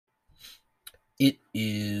It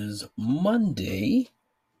is Monday,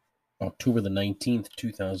 October the 19th,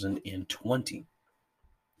 2020.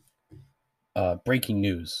 Breaking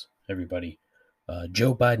news, everybody.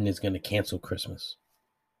 Joe Biden is going to cancel Christmas.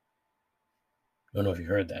 I don't know if you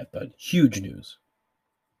heard that, but huge news.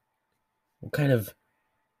 What kind of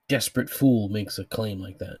desperate fool makes a claim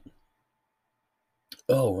like that?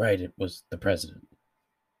 Oh, right, it was the president.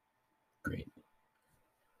 Great.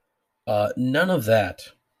 None of that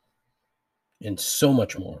and so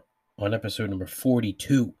much more on episode number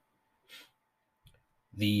 42.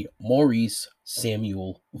 The Maurice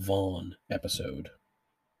Samuel Vaughn episode.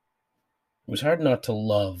 It was hard not to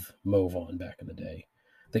love Mo Vaughn back in the day.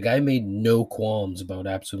 The guy made no qualms about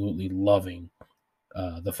absolutely loving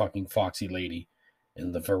the fucking Foxy Lady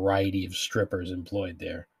and the variety of strippers employed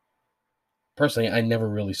there. Personally, I never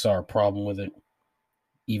really saw a problem with it,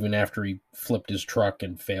 even after he flipped his truck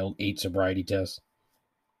and failed 8 sobriety tests.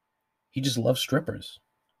 He just loves strippers.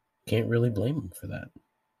 Can't really blame him for that.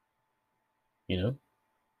 You know?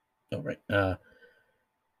 All right.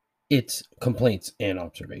 It's complaints and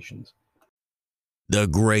observations. The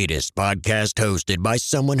greatest podcast hosted by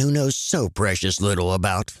someone who knows so precious little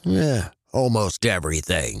about almost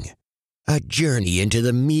everything. A journey into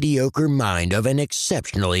the mediocre mind of an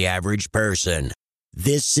exceptionally average person.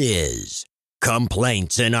 This is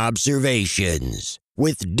Complaints and Observations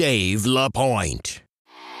with Dave LaPointe.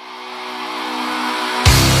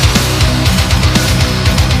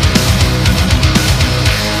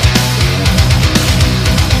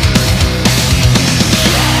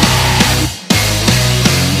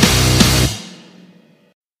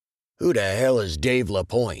 Who the hell is Dave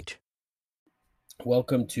LaPointe?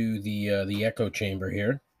 Welcome to the echo chamber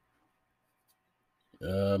here.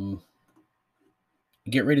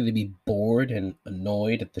 Get ready to be bored and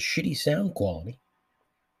annoyed at the shitty sound quality.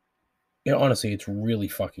 You know, honestly, it's really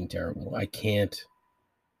fucking terrible. I can't.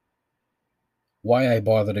 Why I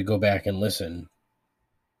bother to go back and listen,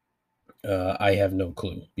 I have no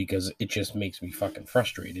clue, because it just makes me fucking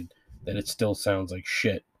frustrated that it still sounds like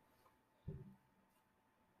shit.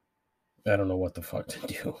 I don't know what the fuck to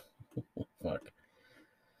do. Fuck.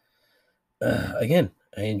 Again,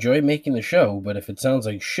 I enjoy making the show, but if it sounds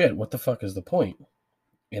like shit, what the fuck is the point?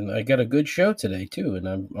 And I got a good show today too, and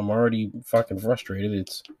I'm already fucking frustrated.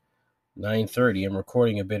 It's 9:30. I'm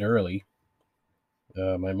recording a bit early.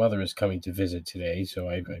 My mother is coming to visit today, so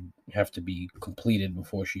I have to be completed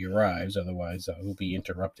before she arrives. Otherwise, I will be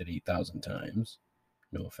interrupted 8,000 times.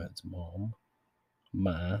 No offense, Mom.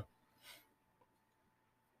 Ma.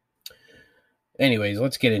 Anyways,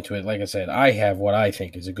 let's get into it. Like I said, I have what I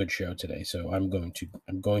think is a good show today, so I'm going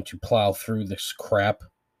to plow through this crap,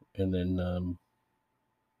 and then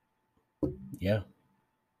yeah.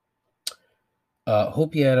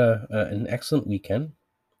 Hope you had an excellent weekend.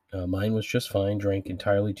 Mine was just fine. Drank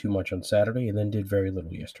entirely too much on Saturday, and then did very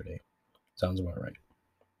little yesterday. Sounds about right.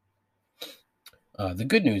 The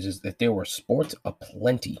good news is that there were sports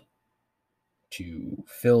aplenty to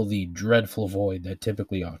fill the dreadful void that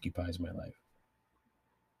typically occupies my life.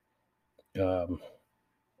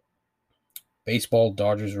 Baseball,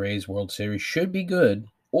 Dodgers, Rays, World Series should be good,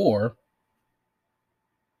 or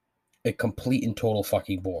a complete and total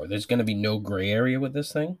fucking bore. There's going to be no gray area with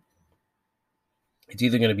this thing. It's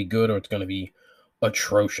either going to be good or it's going to be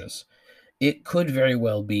atrocious. It could very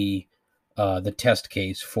well be the test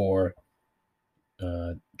case for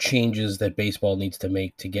changes that baseball needs to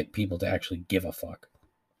make to get people to actually give a fuck.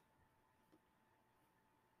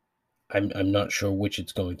 I'm not sure which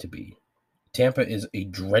it's going to be. Tampa is a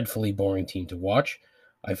dreadfully boring team to watch.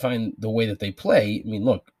 I find the way that they play, I mean,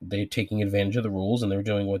 look, they're taking advantage of the rules and they're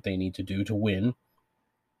doing what they need to do to win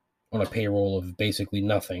on a payroll of basically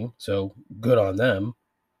nothing. So good on them.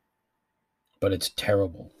 But it's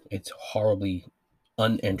terrible. It's horribly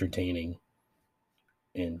unentertaining.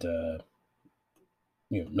 And,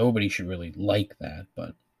 nobody should really like that,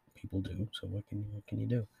 but people do. So what can you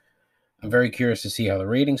do? I'm very curious to see how the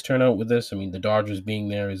ratings turn out with this. I mean, the Dodgers being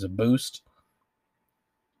there is a boost.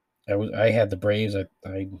 I had the Braves.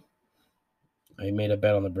 I made a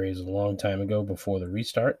bet on the Braves a long time ago before the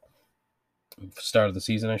start of the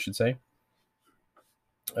season, I should say,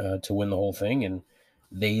 to win the whole thing, and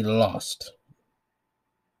they lost.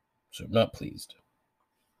 So I'm not pleased.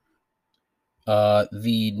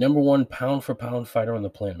 The number one pound for pound fighter on the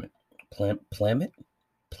planet. Planet?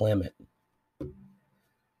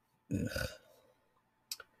 Ugh.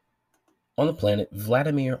 On the planet,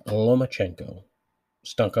 Vladimir Lomachenko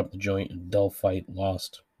stunk up the joint in a dull fight,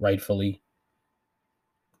 lost, rightfully.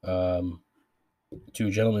 To a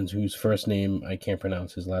gentleman whose first name I can't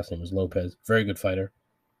pronounce, his last name is Lopez. Very good fighter.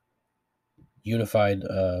 Unified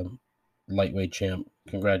lightweight champ.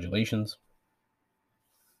 Congratulations.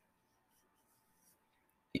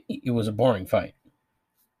 It was a boring fight.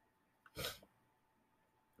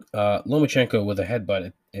 Lomachenko with a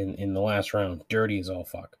headbutt in the last round, dirty as all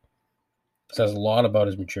fuck. Says a lot about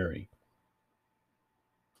his maturity.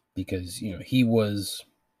 Because, he was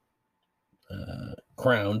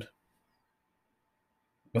crowned.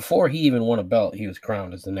 Before he even won a belt, he was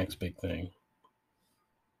crowned as the next big thing.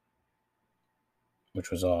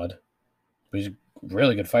 Which was odd. But he's a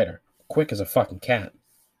really good fighter. Quick as a fucking cat.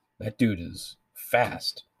 That dude is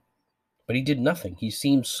fast. But he did nothing. He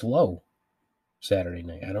seemed slow Saturday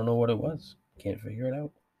night. I don't know what it was. Can't figure it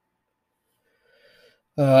out.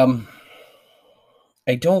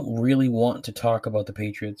 I don't really want to talk about the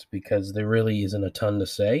Patriots because there really isn't a ton to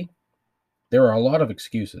say. There are a lot of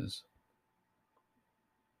excuses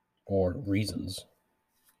or reasons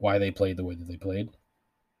why they played the way that they played.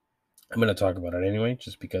 I'm going to talk about it anyway,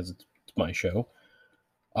 just because it's my show.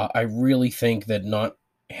 I really think that not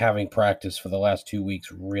having practice for the last 2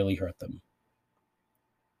 weeks really hurt them.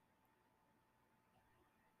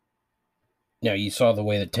 Now, you saw the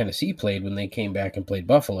way that Tennessee played when they came back and played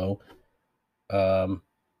Buffalo.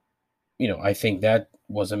 I think that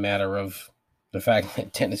was a matter of the fact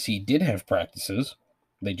that Tennessee did have practices.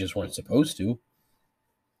 They just weren't supposed to,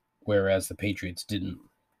 whereas the Patriots didn't.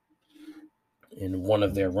 In one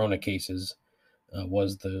of their Rona cases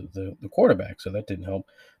was the quarterback, so that didn't help.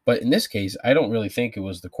 But in this case, I don't really think it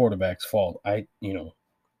was the quarterback's fault. The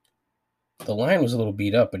line was a little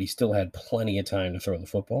beat up, but he still had plenty of time to throw the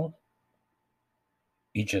football.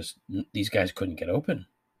 These guys couldn't get open.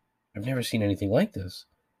 I've never seen anything like this.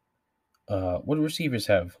 What do receivers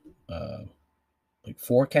have? Like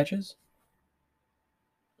 4 catches?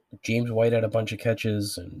 James White had a bunch of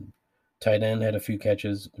catches, and tight end had a few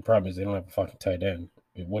catches. The problem is they don't have a fucking tight end.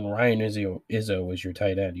 When Ryan Izzo is your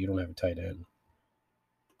tight end, you don't have a tight end.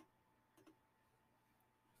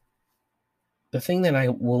 The thing that I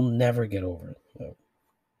will never get over, though,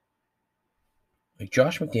 like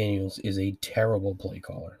Josh McDaniels is a terrible play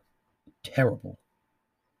caller. Terrible.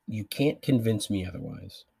 You can't convince me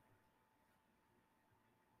otherwise.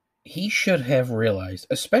 He should have realized,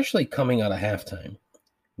 especially coming out of halftime,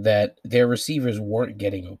 that their receivers weren't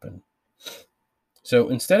getting open. So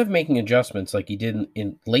instead of making adjustments like he did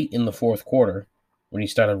late in the fourth quarter when he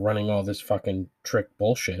started running all this fucking trick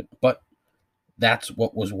bullshit, but that's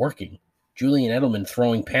what was working. Julian Edelman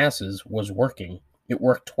throwing passes was working. It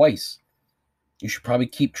worked twice. You should probably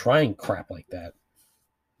keep trying crap like that.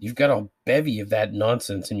 You've got a bevy of that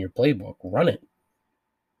nonsense in your playbook. Run it.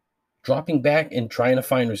 Dropping back and trying to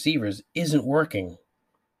find receivers isn't working.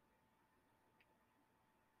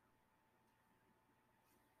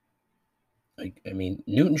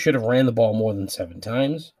 Newton should have ran the ball more than 7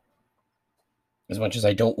 times. As much as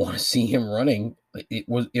I don't want to see him running,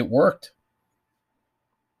 it worked.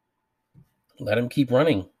 Let him keep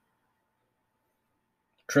running.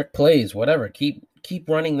 Trick plays, whatever. Keep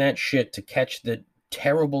running that shit to catch the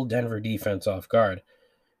terrible Denver defense off guard.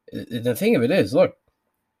 The thing of it is, look,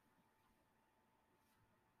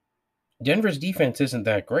 Denver's defense isn't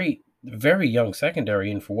that great. Very young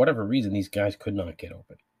secondary, and for whatever reason, these guys could not get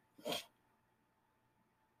open.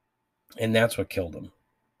 And that's what killed them.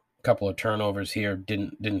 A couple of turnovers here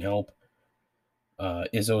didn't help.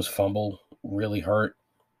 Izzo's fumble really hurt.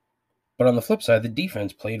 But on the flip side, the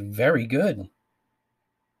defense played very good.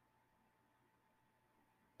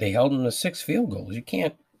 They held them to 6 field goals. You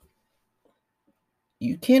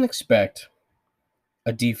can't expect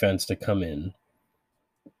a defense to come in,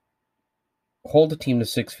 hold a team to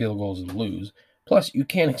 6 field goals and lose. Plus, you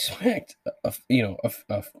can't expect a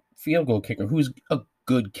field goal kicker who's a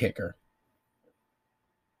good kicker.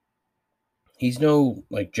 He's no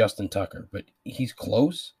like Justin Tucker, but he's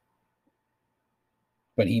close.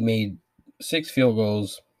 But he made 6 field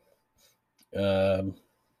goals.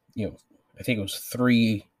 I think it was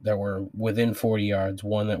 3 that were within 40 yards,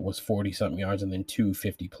 1 that was 40-something yards, and then 2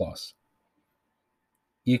 50-plus.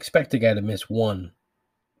 You expect a guy to miss 1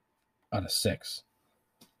 out of 6.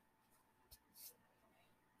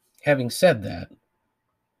 Having said that,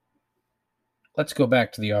 let's go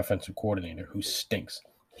back to the offensive coordinator who stinks.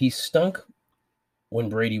 He stunk when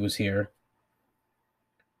Brady was here,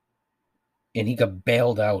 and he got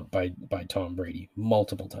bailed out by Tom Brady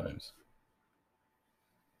multiple times.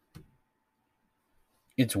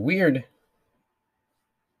 It's weird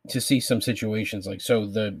to see some situations like, so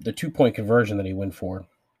the 2-point conversion that he went for,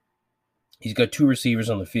 he's got 2 receivers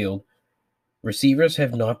on the field. Receivers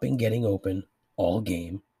have not been getting open all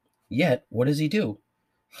game. Yet, what does he do?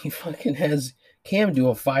 He fucking has Cam do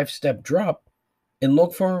a 5-step drop and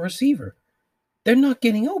look for a receiver. They're not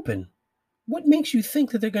getting open. What makes you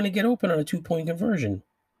think that they're going to get open on a 2-point conversion?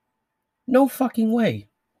 No fucking way.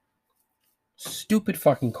 Stupid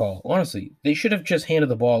fucking call. Honestly, they should have just handed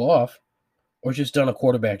the ball off or just done a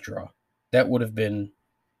quarterback draw. That would have been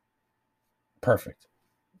perfect.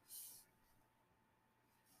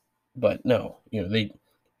 But no, they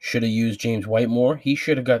should have used James White more. He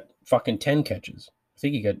should have got fucking 10 catches. I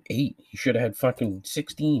think he got 8. He should have had fucking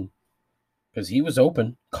 16 because he was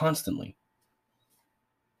open constantly.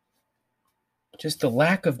 Just the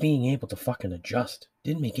lack of being able to fucking adjust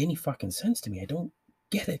didn't make any fucking sense to me. I don't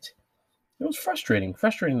get it. It was frustrating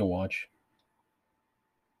to watch.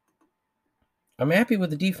 I'm happy with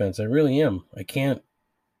the defense. I really am. Could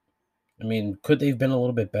they have been a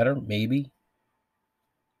little bit better? Maybe.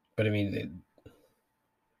 But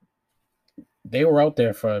they were out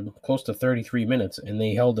there for close to 33 minutes, and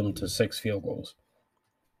they held them to 6 field goals.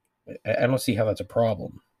 I don't see how that's a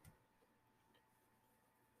problem.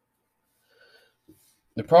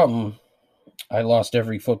 The problem, I lost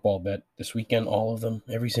every football bet this weekend, all of them,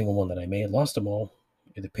 every single one that I made. Lost them all.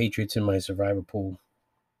 The Patriots in my survivor pool.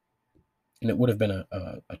 And it would have been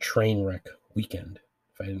a train wreck weekend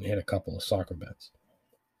if I didn't hit a couple of soccer bets.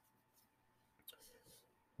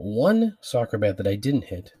 One soccer bet that I didn't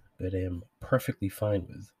hit, but I am perfectly fine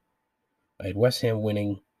with. I had West Ham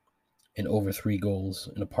winning and over 3 goals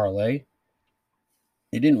in a parlay.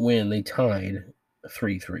 They didn't win. They tied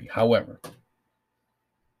 3-3. However,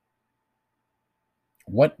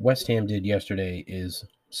 what West Ham did yesterday is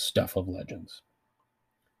stuff of legends.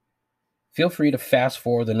 Feel free to fast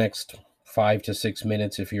forward the next 5 to 6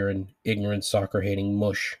 minutes if you're an ignorant, soccer-hating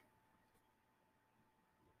mush.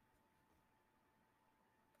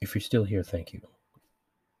 If you're still here, thank you.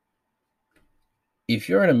 If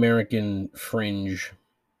you're an American fringe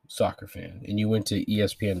soccer fan and you went to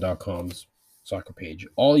ESPN.com's soccer page,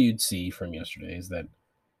 all you'd see from yesterday is that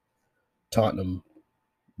Tottenham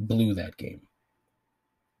blew that game.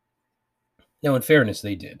 Now, in fairness,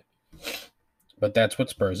 they did. But that's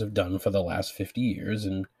what Spurs have done for the last 50 years,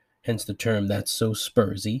 and hence the term, that's so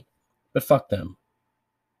Spursy. But fuck them.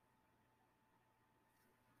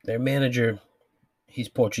 Their manager, he's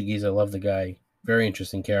Portuguese. I love the guy. Very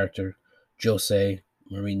interesting character. Jose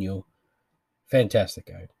Mourinho. Fantastic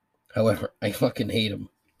guy. However, I fucking hate him.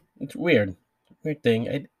 It's weird. Weird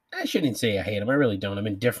thing. I shouldn't say I hate him. I really don't. I'm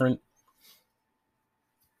indifferent.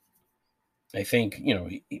 I think,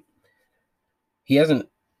 he hasn't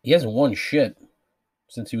won shit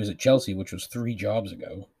since he was at Chelsea, which was 3 jobs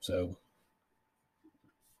ago. So,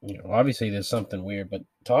 obviously there's something weird, but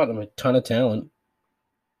Tottenham a ton of talent.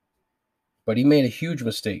 But he made a huge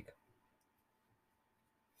mistake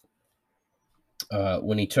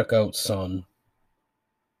when he took out Son.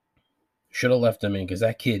 Should have left him in because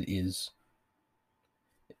that kid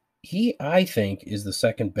I think, is the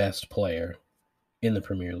second best player in the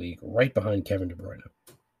Premier League, right behind Kevin De Bruyne.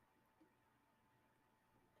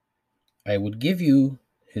 I would give you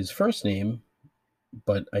his first name,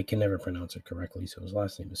 but I can never pronounce it correctly. So his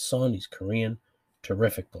last name is Son. He's Korean.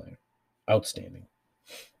 Terrific player. Outstanding.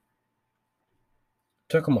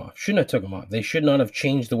 Took him off. Shouldn't have took him off. They should not have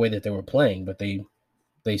changed the way that they were playing, but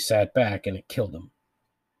they sat back and it killed them.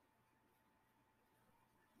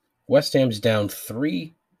 West Ham's down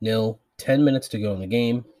 3-0, 10 minutes to go in the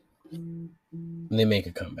game, and they make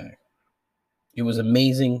a comeback. It was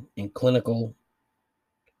amazing and clinical.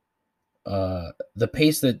 The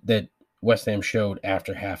pace that West Ham showed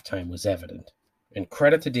after halftime was evident. And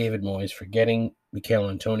credit to David Moyes for getting Mikel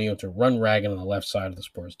Antonio to run ragged on the left side of the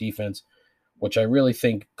Spurs defense, which I really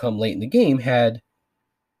think come late in the game had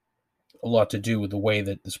a lot to do with the way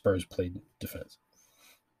that the Spurs played defense.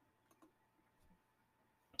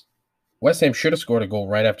 West Ham should have scored a goal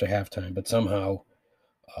right after halftime, but somehow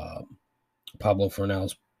Pablo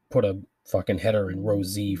Fornals put a fucking header in row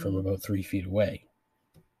Z from about 3 feet away.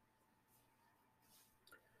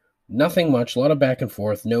 Nothing much, a lot of back and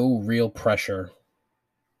forth, no real pressure.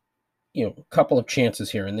 A couple of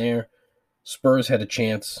chances here and there. Spurs had a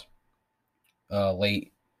chance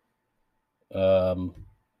late, or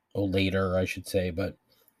later, I should say, but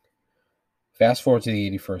fast forward to the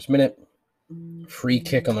 81st minute. Free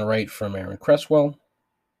kick on the right from Aaron Cresswell,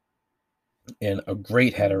 and a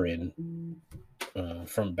great header in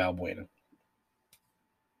from Balbuena.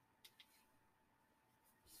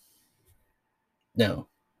 Now,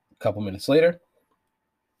 a couple minutes later,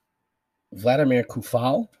 Vladimir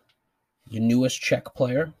Kufal, your newest Czech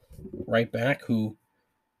player, right back, who,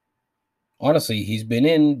 honestly, he's been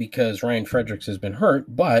in because Ryan Fredericks has been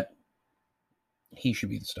hurt, but he should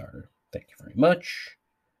be the starter. Thank you very much.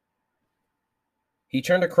 He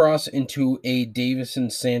turned a cross into a Davison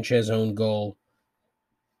Sanchez own goal.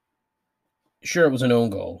 Sure, it was an own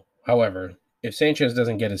goal. However, if Sanchez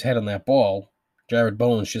doesn't get his head on that ball, Jared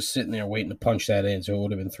Bowen's just sitting there waiting to punch that in, so it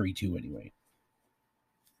would have been 3-2 anyway.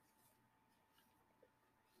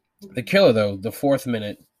 The killer, though, the 4th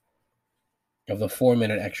minute of the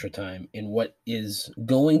 4-minute extra time in what is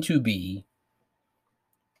going to be,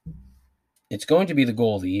 it's going to be the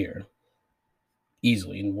goal of the year,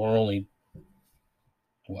 easily, and we're only,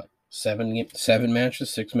 what, 6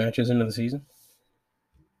 matches into the season?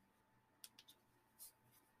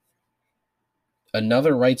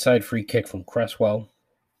 Another right side free kick from Cresswell.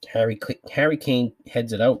 Harry Kane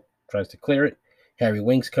heads it out, tries to clear it. Harry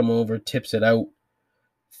Winks come over, tips it out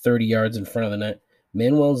 30 yards in front of the net.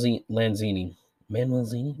 Manuel Lanzini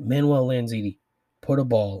put a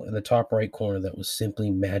ball in the top right corner that was simply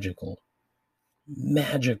magical.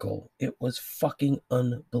 Magical. It was fucking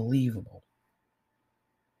unbelievable.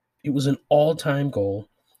 It was an all-time goal.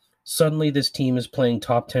 Suddenly this team is playing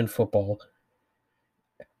top 10 football.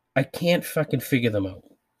 I can't fucking figure them out.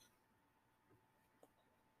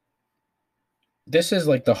 This is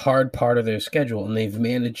like the hard part of their schedule, and they've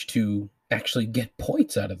managed to actually get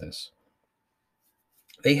points out of this.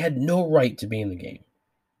 They had no right to be in the game.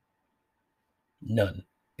 None.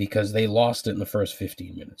 Because they lost it in the first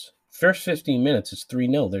 15 minutes. First 15 minutes, it's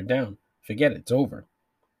 3-0. They're down. Forget it. It's over.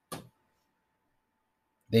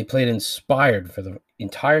 They played inspired for the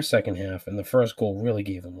entire second half, and the first goal really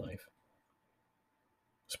gave them life.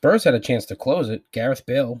 Spurs had a chance to close it. Gareth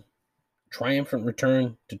Bale, triumphant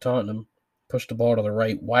return to Tottenham, pushed the ball to the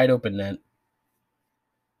right, wide open net.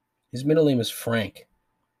 His middle name is Frank.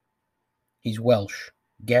 He's Welsh.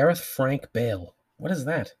 Gareth Frank Bale. What is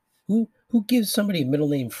that? Who gives somebody a middle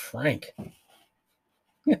name Frank?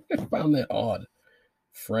 I found that odd.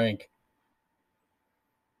 Frank.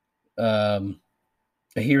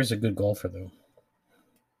 Here's a good golfer, though.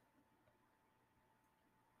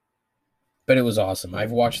 But it was awesome.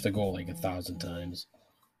 I've watched the goal like 1,000 times.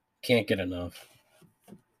 Can't get enough.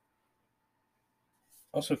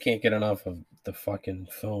 Also can't get enough of the fucking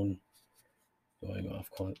phone going off.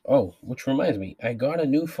 Oh, which reminds me, I got a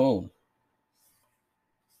new phone.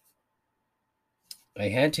 I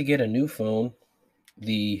had to get a new phone.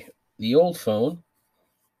 The old phone,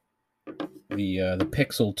 the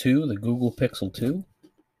Pixel 2, the Google Pixel 2,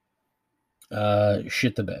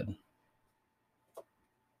 shit the bed.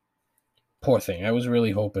 Poor thing. I was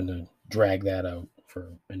really hoping to drag that out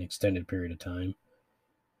for an extended period of time.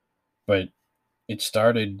 But it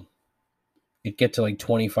get to like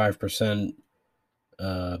 25%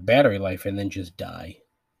 battery life and then just die.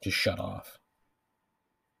 Just shut off.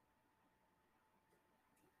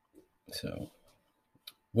 So,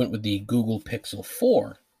 went with the Google Pixel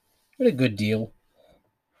 4. What a good deal.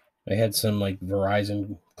 I had some like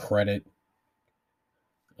Verizon credit.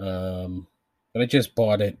 But I just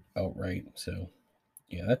bought it outright. So,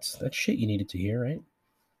 yeah, that's shit you needed to hear, right?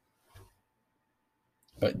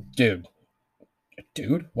 But, dude,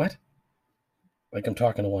 what? Like I'm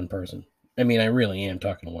talking to one person. I mean, I really am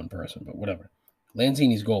talking to one person, but whatever.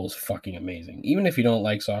 Lanzini's goal is fucking amazing. Even if you don't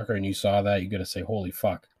like soccer and you saw that, you got to say, holy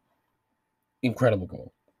fuck. Incredible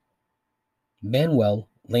goal. Manuel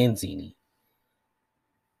Lanzini.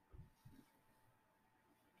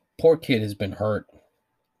 Poor kid has been hurt.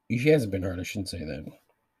 He hasn't been hurt, I shouldn't say that.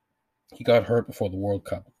 He got hurt before the World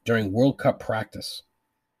Cup, during World Cup practice.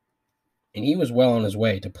 And he was well on his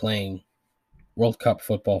way to playing World Cup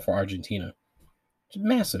football for Argentina. It's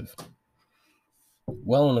massive.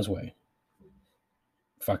 Well on his way.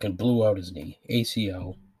 Fucking blew out his knee.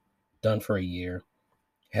 ACL. Done for a year.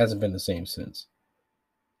 Hasn't been the same since.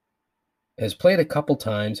 Has played a couple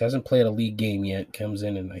times. Hasn't played a league game yet. Comes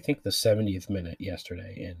in I think, the 70th minute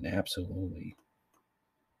yesterday. And absolutely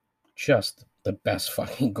just the best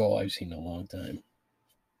fucking goal I've seen in a long time.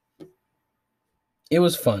 It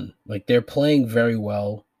was fun. Like, they're playing very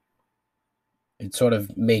well. It sort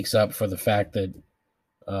of makes up for the fact that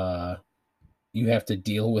you have to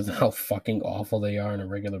deal with how fucking awful they are on a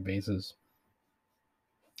regular basis.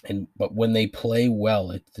 But when they play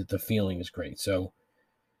well, the feeling is great. So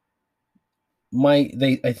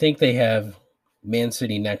I think they have Man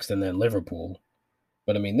City next and then Liverpool.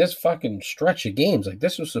 But I mean, this fucking stretch of games, like,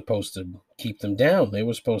 this was supposed to keep them down. They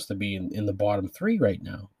were supposed to be in the bottom 3 right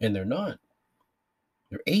now, and they're not.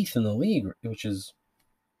 They're 8th in the league, which is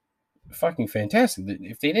fucking fantastic.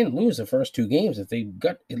 If they didn't lose the first 2 games, if they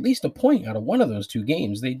got at least a point out of one of those 2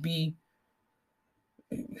 games, they'd be.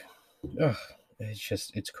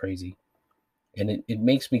 It's crazy. And it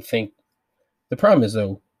makes me think. The problem is,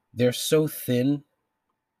 though, they're so thin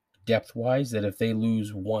depth-wise that if they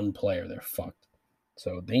lose one player, they're fucked.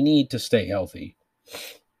 So they need to stay healthy.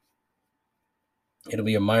 It'll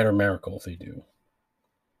be a minor miracle if they do.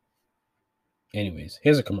 Anyways,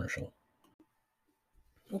 here's a commercial.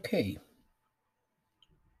 Okay.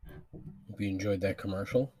 Hope you enjoyed that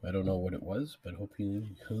commercial. I don't know what it was, but hope you.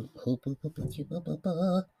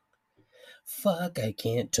 Fuck, I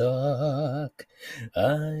can't talk.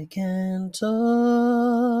 I can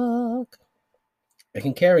talk. I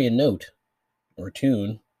can carry a note or a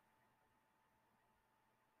tune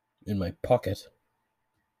in my pocket.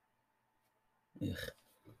 Ugh.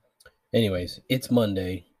 Anyways, it's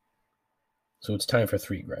Monday, so it's time for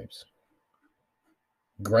 3 gripes.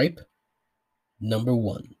 Gripe number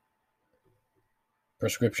 1.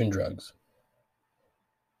 Prescription drugs.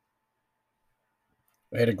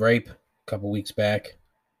 I had a gripe a couple weeks back,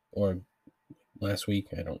 or last week,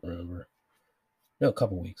 I don't remember. No, a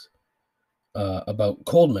couple weeks. About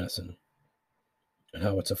cold medicine and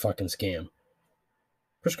how it's a fucking scam.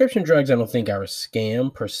 Prescription drugs, I don't think are a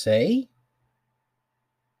scam per se,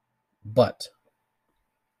 but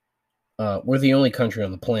we're the only country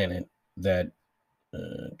on the planet that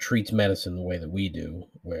treats medicine the way that we do,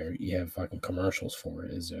 where you have fucking commercials for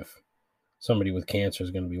it, as if somebody with cancer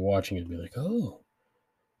is going to be watching it and be like, oh,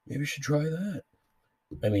 maybe you should try that.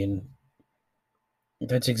 I mean,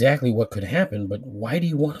 that's exactly what could happen, but why do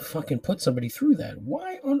you want to fucking put somebody through that?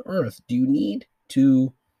 Why on earth do you need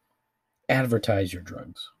to advertise your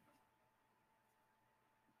drugs?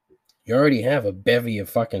 You already have a bevy of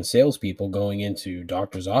fucking salespeople going into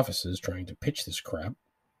doctors' offices trying to pitch this crap.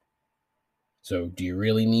 So do you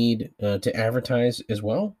really need to advertise as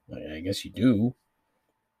well? I guess you do.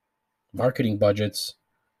 Marketing budgets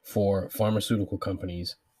for pharmaceutical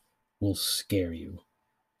companies will scare you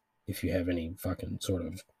if you have any fucking sort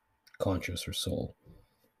of conscience or soul.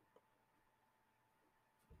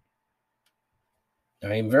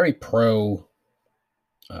 I am very pro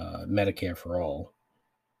Medicare for all,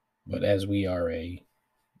 but as we are a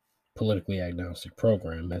politically agnostic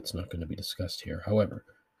program, that's not going to be discussed here. However,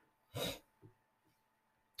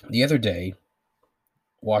 the other day,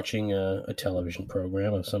 watching a television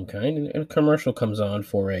program of some kind, and a commercial comes on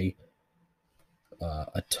for a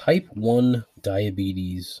type 1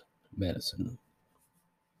 diabetes medicine.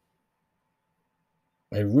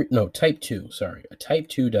 Type 2, sorry. A type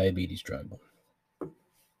 2 diabetes drug.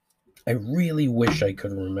 I really wish I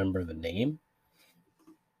could remember the name.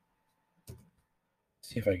 Let's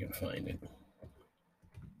see if I can find it.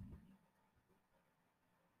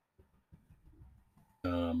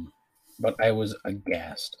 But I was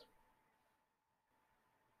aghast.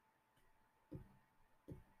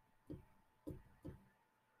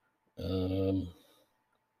 Oh,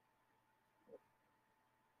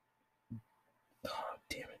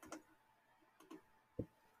 damn it.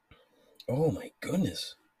 Oh my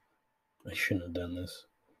goodness. I shouldn't have done this.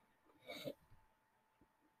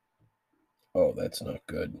 Oh, that's not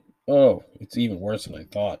good. Oh, it's even worse than I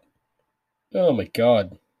thought. Oh my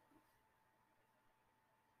god.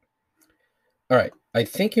 All right. I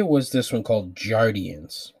think it was this one called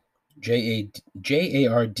Jardiance. Jardiance.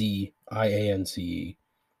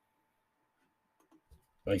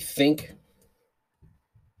 I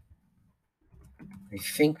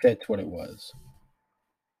think that's what it was.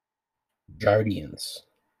 Jardiance.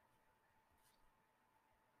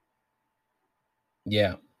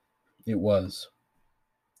 Yeah, it was.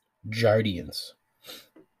 Jardiance.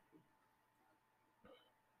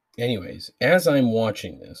 Anyways, as I'm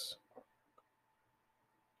watching this,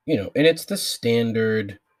 and it's the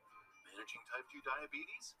standard. Managing type 2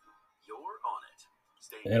 diabetes? You're on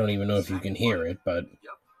it. I don't even know if you can hear it, but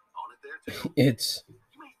Yep, on it there too. It's You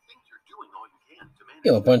may think you're doing all you can to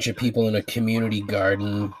manage a bunch of people in a community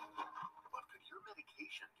garden. But could your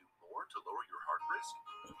medication do more to lower your heart risk?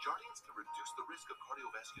 Jardiance can reduce the risk of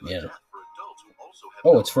cardiovascular death for adults who also have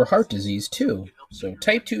Oh, it's for heart disease too. So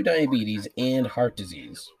type 2 diabetes and heart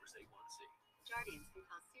disease.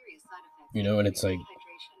 And it's like,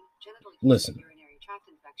 listen.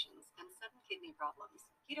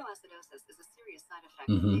 Ketoacidosis is a serious side effect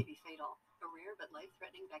that may be fatal. A rare but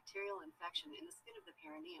life-threatening bacterial infection in the skin of the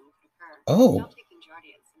perineum could occur. Oh. Stop taking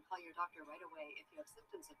Jardiance and call your doctor right away if you have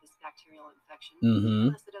symptoms of this bacterial infection,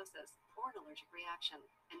 ketoacidosis, or an allergic reaction.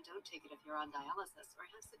 And don't take it if you're on dialysis or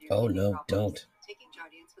have severe kidney problems. Don't. Taking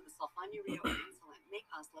Jardiance with a sulfonylurea or insulin may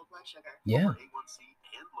cause low blood sugar. Yeah. A1C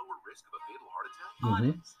and lower risk of a fatal heart attack?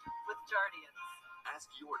 Honest with Jardiance. Ask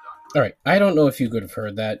your doctor. All right. I don't know if you could have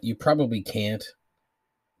heard that. You probably can't.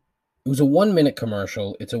 It was a 1-minute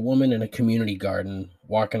commercial. It's a woman in a community garden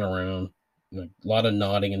walking around, a lot of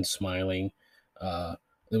nodding and smiling.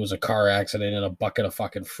 There was a car accident and a bucket of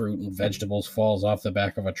fucking fruit and vegetables falls off the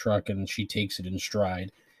back of a truck and she takes it in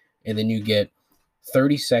stride. And then you get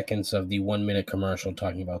 30 seconds of the 1-minute commercial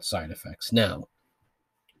talking about side effects. Now,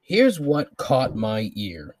 here's what caught my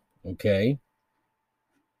ear, okay?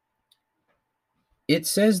 It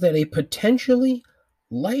says that a potentially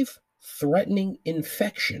life-threatening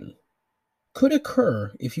infection could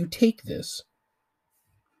occur if you take this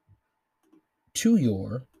to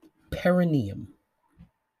your perineum.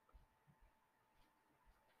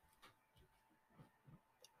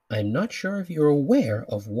 I'm not sure if you're aware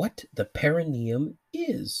of what the perineum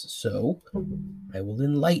is, so I will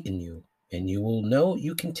enlighten you, and you will know.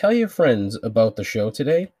 You can tell your friends about the show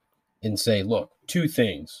today and say, look, 2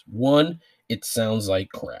 things. 1, it sounds like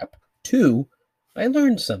crap. 2, I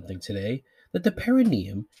learned something today, that the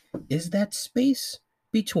perineum is that space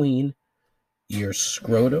between your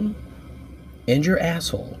scrotum and your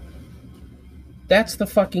asshole. That's the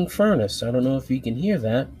fucking furnace. I don't know if you can hear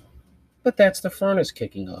that, but that's the furnace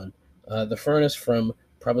kicking on. The furnace from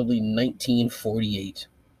probably 1948.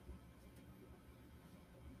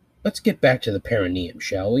 Let's get back to the perineum,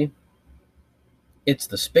 shall we? It's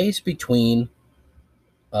the space between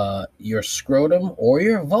your scrotum or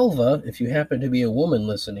your vulva, if you happen to be a woman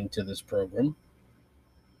listening to this program,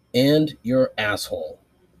 and your asshole.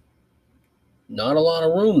 Not a lot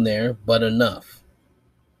of room there, but enough.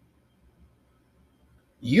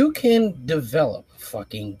 You can develop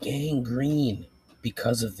fucking gangrene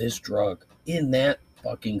because of this drug in that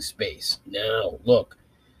fucking space. Now, look,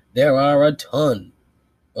 there are a ton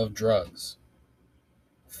of drugs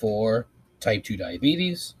for type 2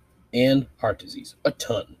 diabetes and heart disease. A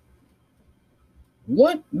ton.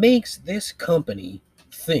 What makes this company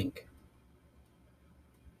think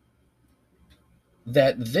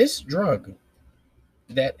that this drug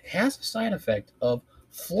that has a side effect of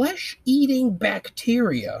flesh-eating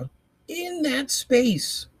bacteria in that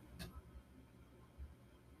space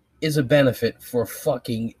is a benefit for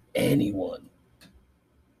fucking anyone?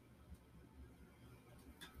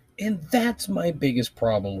 And that's my biggest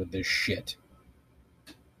problem with this shit.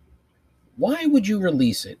 Why would you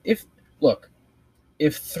release it? If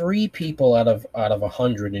 3 people out of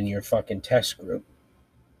 100 in your fucking test group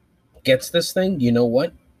gets this thing, you know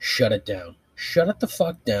what? Shut it down. Shut it the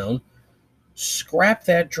fuck down. Scrap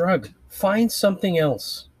that drug. Find something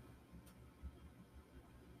else.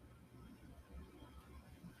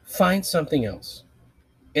 Find something else.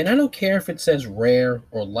 And I don't care if it says rare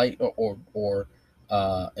or light or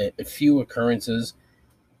a few occurrences.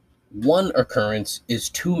 1 occurrence is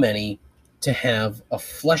too many to have a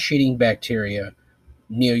flesh-eating bacteria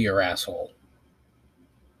near your asshole.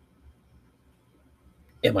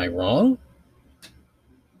 Am I wrong?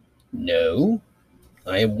 No.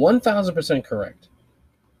 I am 1,000% correct.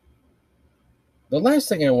 The last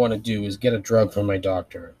thing I want to do is get a drug from my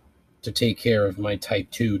doctor to take care of my type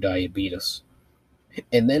 2 diabetes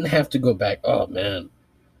and then have to go back. Oh, man.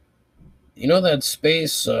 You know that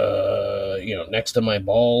space, next to my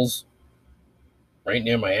balls, right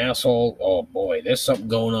near my asshole? Oh, boy, there's something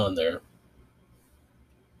going on there.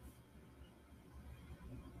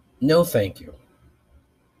 No, thank you.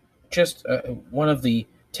 Just one of the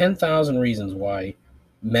 10,000 reasons why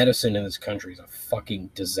medicine in this country is a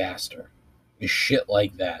fucking disaster is shit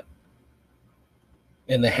like that.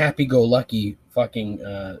 And the happy-go-lucky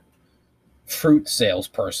fucking fruit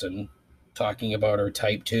salesperson talking about her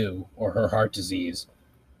type 2 or her heart disease,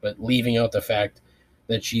 but leaving out the fact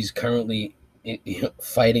that she's currently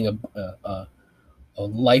fighting a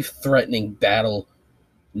life-threatening battle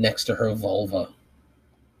next to her vulva.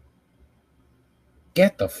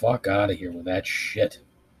 Get the fuck out of here with that shit.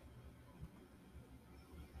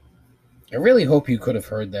 I really hope you could have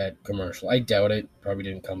heard that commercial. I doubt it. Probably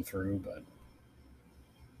didn't come through, but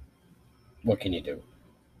what can you do?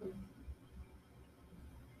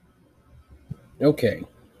 Okay.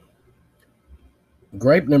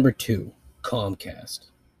 Gripe number 2,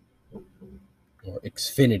 Comcast. Or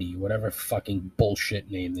Xfinity, whatever fucking bullshit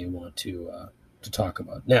name they want to talk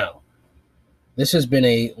about. Now, this has been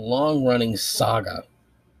a long-running saga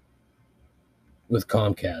with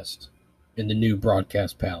Comcast in the new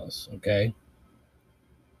broadcast palace, okay?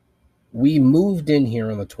 We moved in here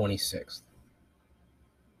on the 26th.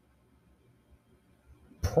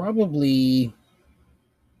 Probably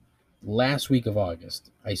last week of August,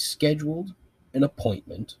 I scheduled an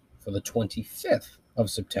appointment for the 25th of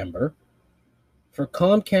September for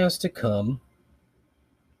Comcast to come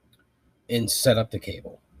and set up the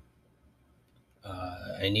cable.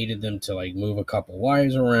 I needed them to move a couple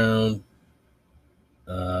wires around,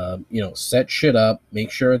 set shit up,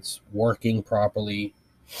 make sure it's working properly.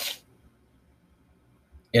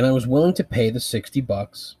 And I was willing to pay the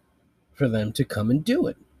 $60 for them to come and do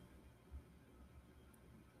it.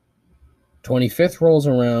 25th rolls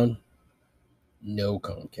around, no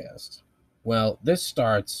Comcast. Well, this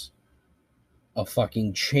starts a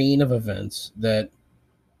fucking chain of events that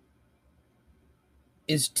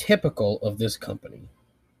is typical of this company.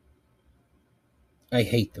 I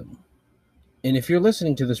hate them. And if you're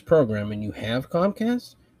listening to this program and you have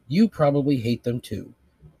Comcast, you probably hate them too.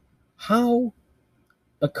 How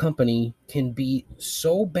a company can be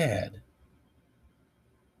so bad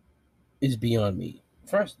is beyond me.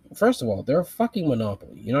 First of all, they're a fucking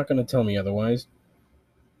monopoly. You're not going to tell me otherwise.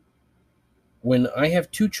 When I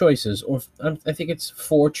have two choices, or I think it's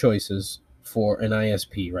 4 choices for an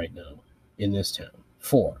ISP right now in this town.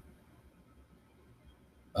 4.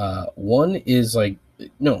 One is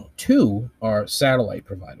no, 2 are satellite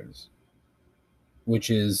providers, which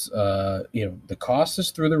is, the cost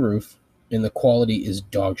is through the roof and the quality is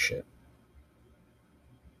dog shit.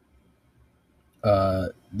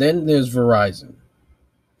 Then there's Verizon,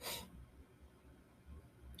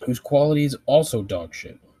 whose quality is also dog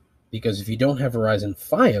shit. Because if you don't have Verizon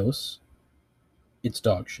Fios, it's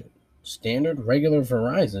dog shit. Standard, regular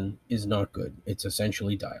Verizon is not good. It's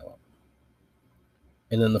essentially dial-up.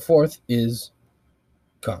 And then the 4th is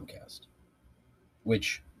Comcast,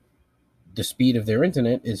 which the speed of their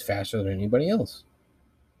internet is faster than anybody else.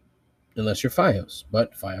 Unless you're Fios.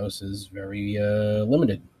 But Fios is very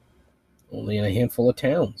limited. Only in a handful of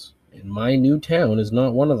towns. And my new town is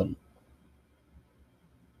not one of them.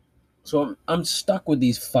 So I'm stuck with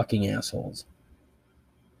these fucking assholes.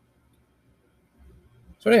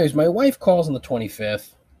 So anyways, my wife calls on the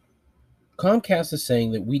 25th. Comcast is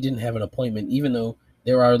saying that we didn't have an appointment, even though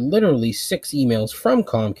there are literally 6 emails from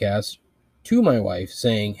Comcast to my wife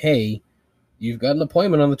saying, hey, you've got an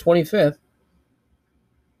appointment on the 25th.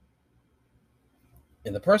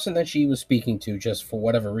 And the person that she was speaking to, just for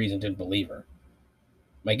whatever reason, didn't believe her.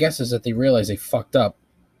 My guess is that they realized they fucked up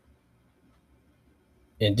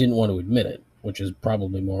and didn't want to admit it, which is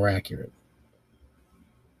probably more accurate.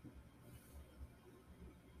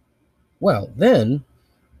 Well, then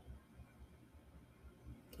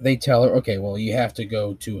they tell her, okay, well, you have to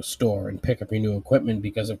go to a store and pick up your new equipment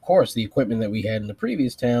because, of course, the equipment that we had in the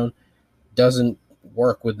previous town doesn't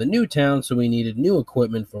work with the new town, so we needed new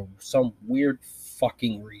equipment for some weird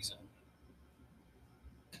fucking reason.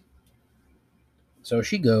 So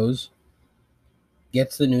she goes,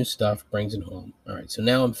 gets the new stuff, brings it home. All right, so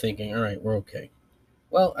now I'm thinking, all right, we're okay.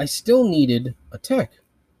 Well, I still needed a tech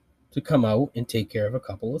to come out and take care of a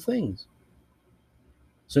couple of things.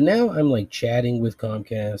 So now I'm chatting with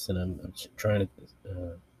Comcast and I'm trying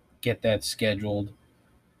to get that scheduled.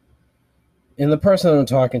 And the person I'm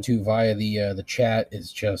talking to via the chat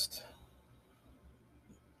is just,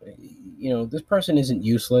 this person isn't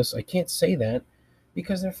useless. I can't say that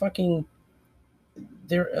because they're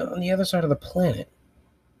on the other side of the planet.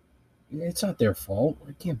 It's not their fault.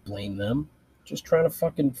 I can't blame them. Just trying to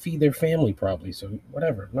fucking feed their family probably. So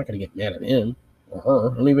whatever. I'm not going to get mad at him or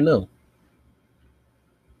her. I don't even know.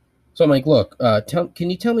 So I'm like, look, can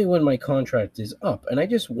you tell me when my contract is up? And I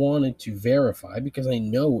just wanted to verify because I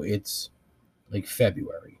know it's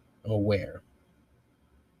February. I'm aware.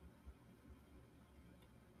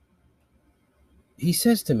 He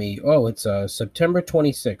says to me, oh, it's September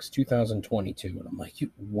 26, 2022. And I'm like,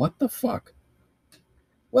 what the fuck?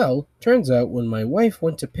 Well, turns out when my wife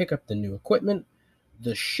went to pick up the new equipment,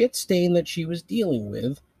 the shit stain that she was dealing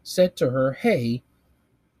with said to her, hey,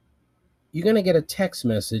 you're going to get a text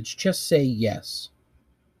message. Just say yes.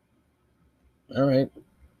 All right.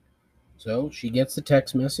 So she gets the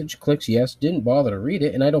text message, clicks yes, didn't bother to read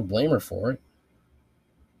it, and I don't blame her for it.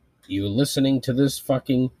 You listening to this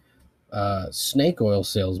fucking snake oil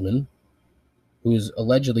salesman who's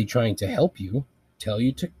allegedly trying to help you tell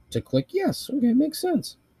you to click yes. Okay, makes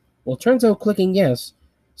sense. Well, it turns out clicking yes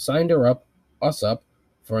signed us up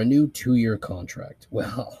for a new 2-year contract.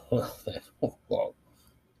 Well,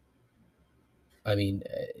 I mean,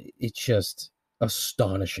 it's just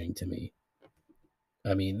astonishing to me.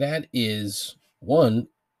 I mean, that is, one,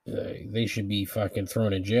 they should be fucking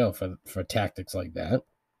thrown in jail for tactics like that.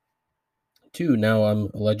 2, now I'm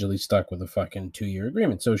allegedly stuck with a fucking 2-year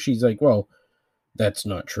agreement. So she's like, well, that's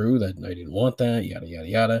not true. That I didn't want that, yada, yada,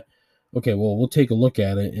 yada. Okay, well, we'll take a look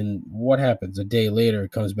at it. And what happens? A day later,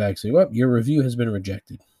 it comes back saying, well, your review has been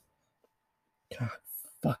rejected. God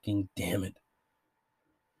fucking damn it.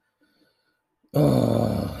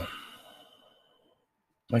 Oh.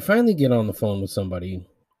 I finally get on the phone with somebody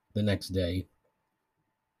the next day,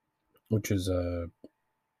 which was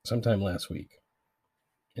sometime last week,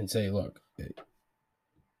 and say, look,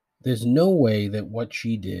 there's no way that what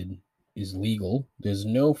she did is legal. There's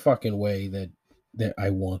no fucking way that I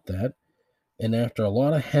want that. And after a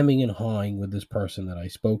lot of hemming and hawing with this person that I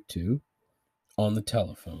spoke to on the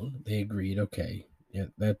telephone, they agreed, okay, yeah,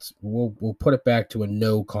 we'll put it back to a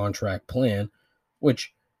no contract plan,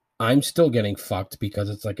 which I'm still getting fucked because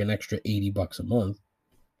it's like an extra $80 a month.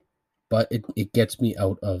 But it gets me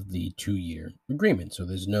out of the 2-year agreement. So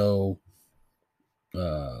there's no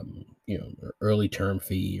early term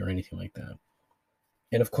fee or anything like that.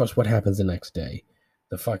 And of course, what happens the next day?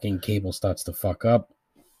 The fucking cable starts to fuck up.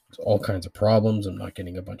 There's all kinds of problems. I'm not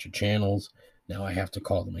getting a bunch of channels. Now I have to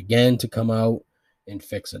call them again to come out and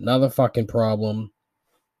fix another fucking problem.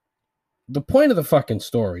 The point of the fucking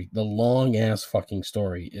story, the long ass fucking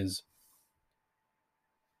story, is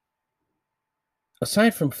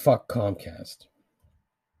aside from fuck Comcast,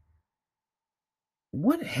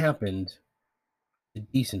 what happened to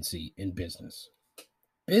decency in business?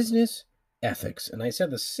 Business ethics. And I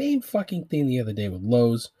said the same fucking thing the other day with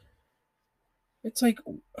Lowe's. It's like,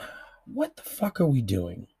 what the fuck are we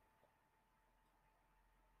doing?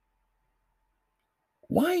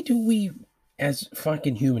 Why do we, as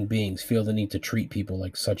fucking human beings, feel the need to treat people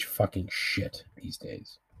like such fucking shit these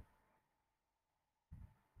days?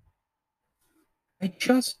 I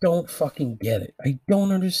just don't fucking get it. I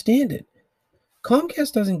don't understand it.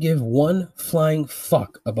 Comcast doesn't give one flying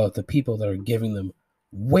fuck about the people that are giving them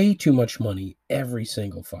way too much money every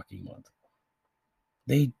single fucking month.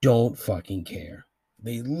 They don't fucking care.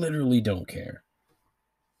 They literally don't care.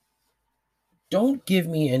 Don't give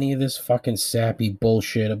me any of this fucking sappy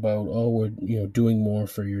bullshit about, oh, we're doing more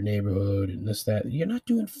for your neighborhood and this, that. You're not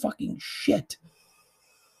doing fucking shit.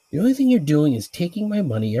 The only thing you're doing is taking my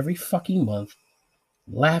money every fucking month,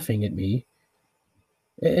 laughing at me,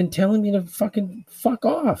 and telling me to fucking fuck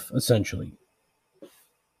off, essentially.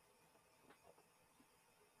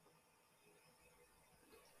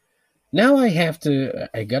 Now I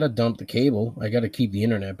gotta dump the cable. I gotta keep the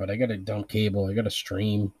internet, but I gotta dump cable. I gotta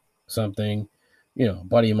stream something. A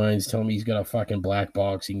buddy of mine's telling me he's got a fucking black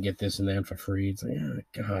box. He can get this and that for free. It's like,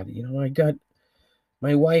 oh, God,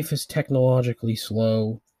 my wife is technologically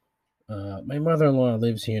slow. My mother-in-law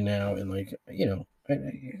lives here now, and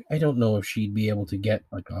I don't know if she'd be able to get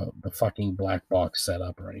like the fucking black box set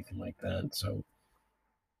up or anything like that. So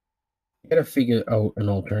I gotta figure out an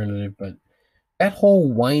alternative, but that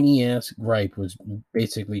whole whiny ass gripe was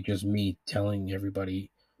basically just me telling everybody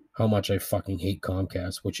how much I fucking hate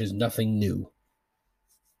Comcast, which is nothing new.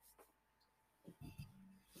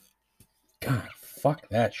 God, fuck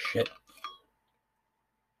that shit.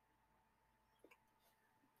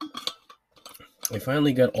 I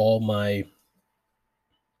finally got all my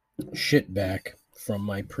shit back from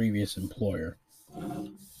my previous employer.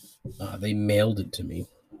 They mailed it to me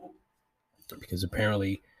because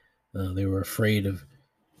apparently they were afraid of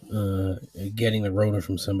getting the Rona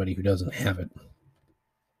from somebody who doesn't have it.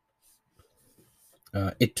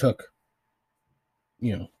 It took,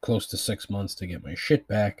 close to 6 months to get my shit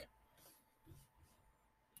back.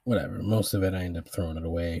 Whatever. Most of it, I end up throwing it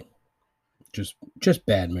away. Just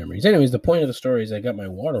bad memories. Anyways, the point of the story is I got my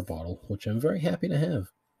water bottle, which I'm very happy to have.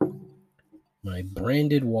 My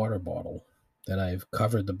branded water bottle that I've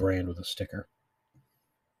covered the brand with a sticker.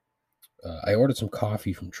 I ordered some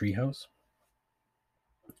coffee from Treehouse.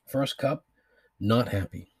 First cup, not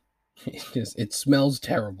happy. It smells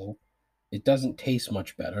terrible. It doesn't taste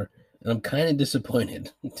much better. And I'm kind of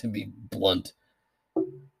disappointed, to be blunt.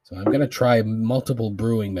 So I'm going to try multiple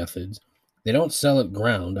brewing methods. They don't sell it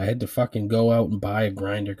ground. I had to fucking go out and buy a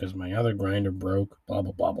grinder because my other grinder broke. Blah,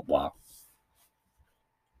 blah, blah, blah, blah.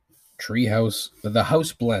 Treehouse, the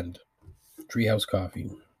house blend. Treehouse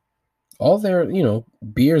coffee. All their,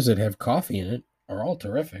 beers that have coffee in it are all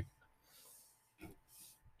terrific.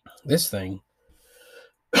 This thing,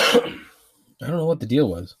 I don't know what the deal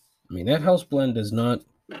was. I mean, that house blend does not,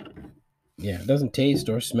 it doesn't taste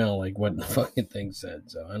or smell like what the fucking thing said.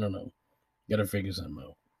 So I don't know. Gotta figure something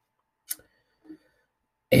out.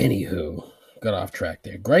 Anywho, got off track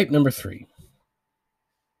there. Gripe number 3.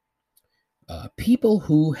 People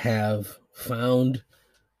who have found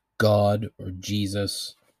God or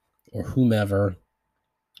Jesus or whomever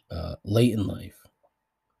late in life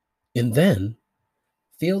and then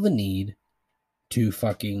feel the need to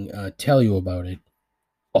fucking tell you about it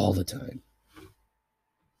all the time.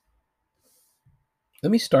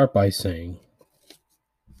 Let me start by saying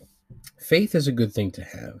faith is a good thing to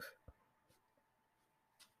have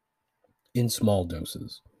in small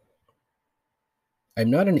doses. I'm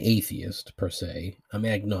not an atheist per se. I'm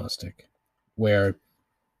agnostic, where,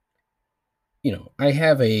 I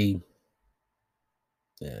have a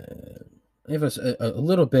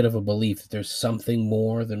little bit of a belief that there's something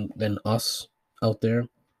more than us out there.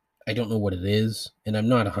 I don't know what it is, and I'm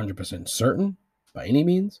not 100% certain by any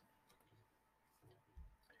means.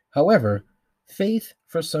 However, faith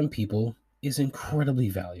for some people is incredibly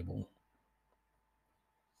valuable,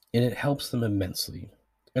 and it helps them immensely.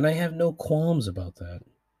 And I have no qualms about that.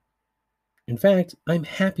 In fact, I'm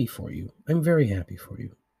happy for you. I'm very happy for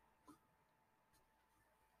you.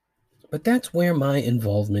 But that's where my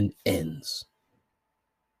involvement ends.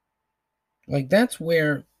 Like, that's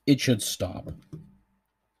where it should stop.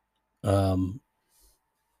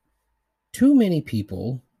 Too many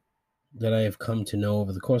people that I have come to know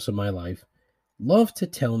over the course of my life love to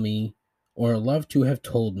tell me or love to have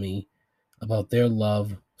told me about their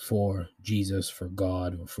love for Jesus, for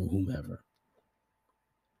God, or for whomever.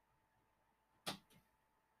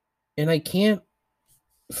 And I can't,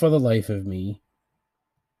 for the life of me,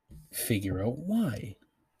 figure out why.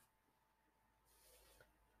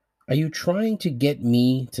 Are you trying to get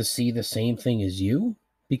me to see the same thing as you?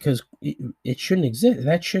 Because it shouldn't exist.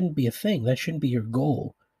 That shouldn't be a thing. That shouldn't be your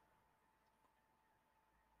goal.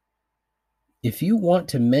 If you want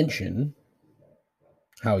to mention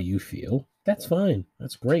how you feel, that's fine.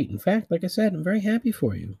 That's great. In fact, like I said, I'm very happy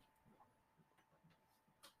for you.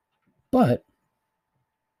 But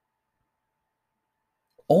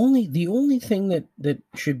the only thing that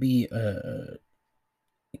should be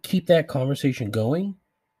keep that conversation going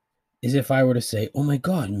is if I were to say, oh my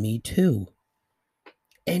God, me too.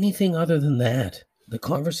 Anything other than that, the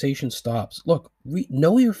conversation stops. Look,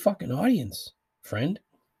 know your fucking audience, friend.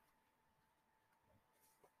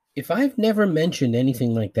 If I've never mentioned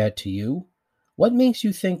anything like that to you, what makes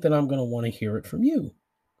you think that I'm going to want to hear it from you?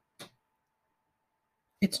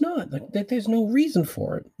 It's not. Like, there's no reason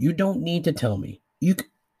for it. You don't need to tell me.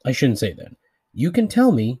 I shouldn't say that. You can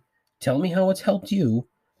tell me how it's helped you,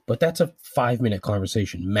 but that's a 5-minute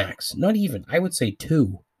conversation max. Not even. I would say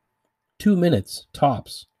 2 minutes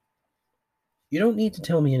tops. You don't need to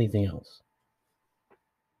tell me anything else.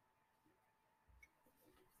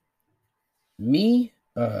 Me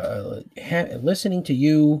listening to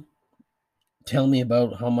you tell me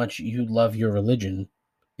about how much you love your religion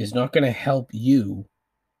is not going to help you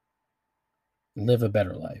live a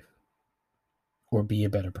better life or be a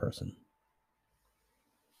better person.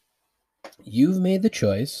 You've made the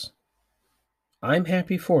choice. I'm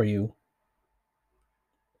happy for you.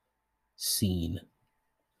 Scene.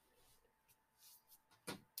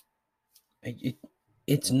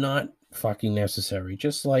 It's not fucking necessary.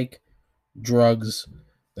 Just like drugs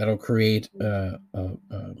that'll create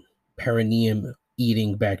perineum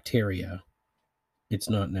eating bacteria, it's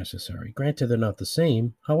not necessary. Granted, they're not the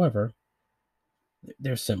same. However,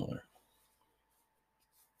 they're similar.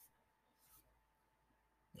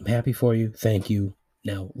 I'm happy for you. Thank you.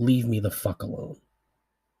 Now leave me the fuck alone.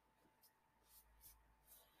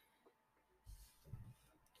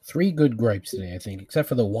 3 good gripes today, I think, except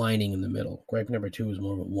for the whining in the middle. Gripe number 2 is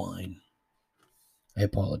more of a whine. I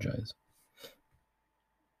apologize.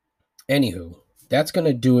 Anywho, that's going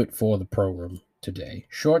to do it for the program today.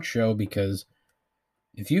 Short show because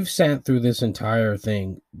if you've sat through this entire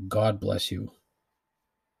thing, God bless you.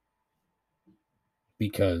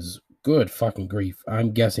 Because, good fucking grief,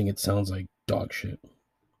 I'm guessing it sounds like dog shit.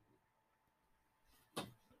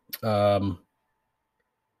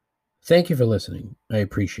 Thank you for listening. I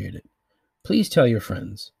appreciate it. Please tell your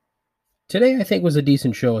friends. Today, I think, was a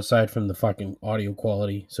decent show aside from the fucking audio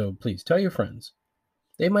quality, so please tell your friends.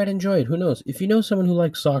 They might enjoy it. Who knows? If you know someone who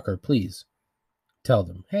likes soccer, please tell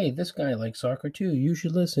them, hey, this guy likes soccer too. You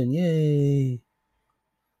should listen. Yay.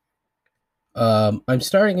 I'm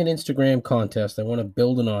starting an Instagram contest. I want to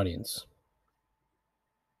build an audience.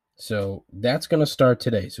 So that's going to start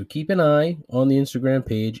today. So keep an eye on the Instagram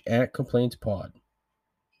page at ComplaintsPod.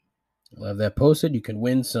 I'll have that posted. You can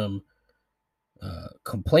win some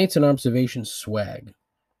complaints and observations swag.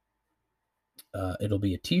 It'll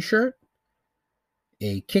be a t-shirt,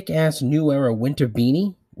 a kick-ass New Era winter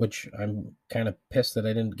beanie, which I'm kind of pissed that I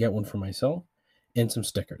didn't get one for myself, and some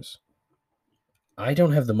stickers. I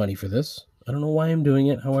don't have the money for this. I don't know why I'm doing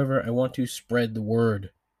it. However, I want to spread the word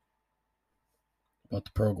about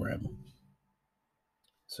the program.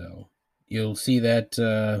 So you'll see that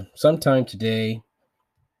sometime today.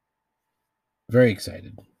 Very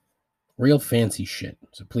excited. Real fancy shit.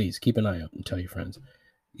 So please keep an eye out and tell your friends.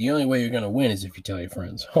 The only way you're going to win is if you tell your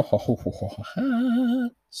friends.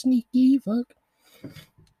 Sneaky fuck.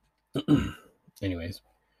 Anyways.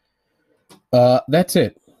 That's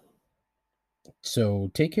it. So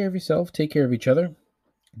take care of yourself. Take care of each other.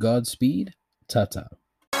 Godspeed. Ta-ta.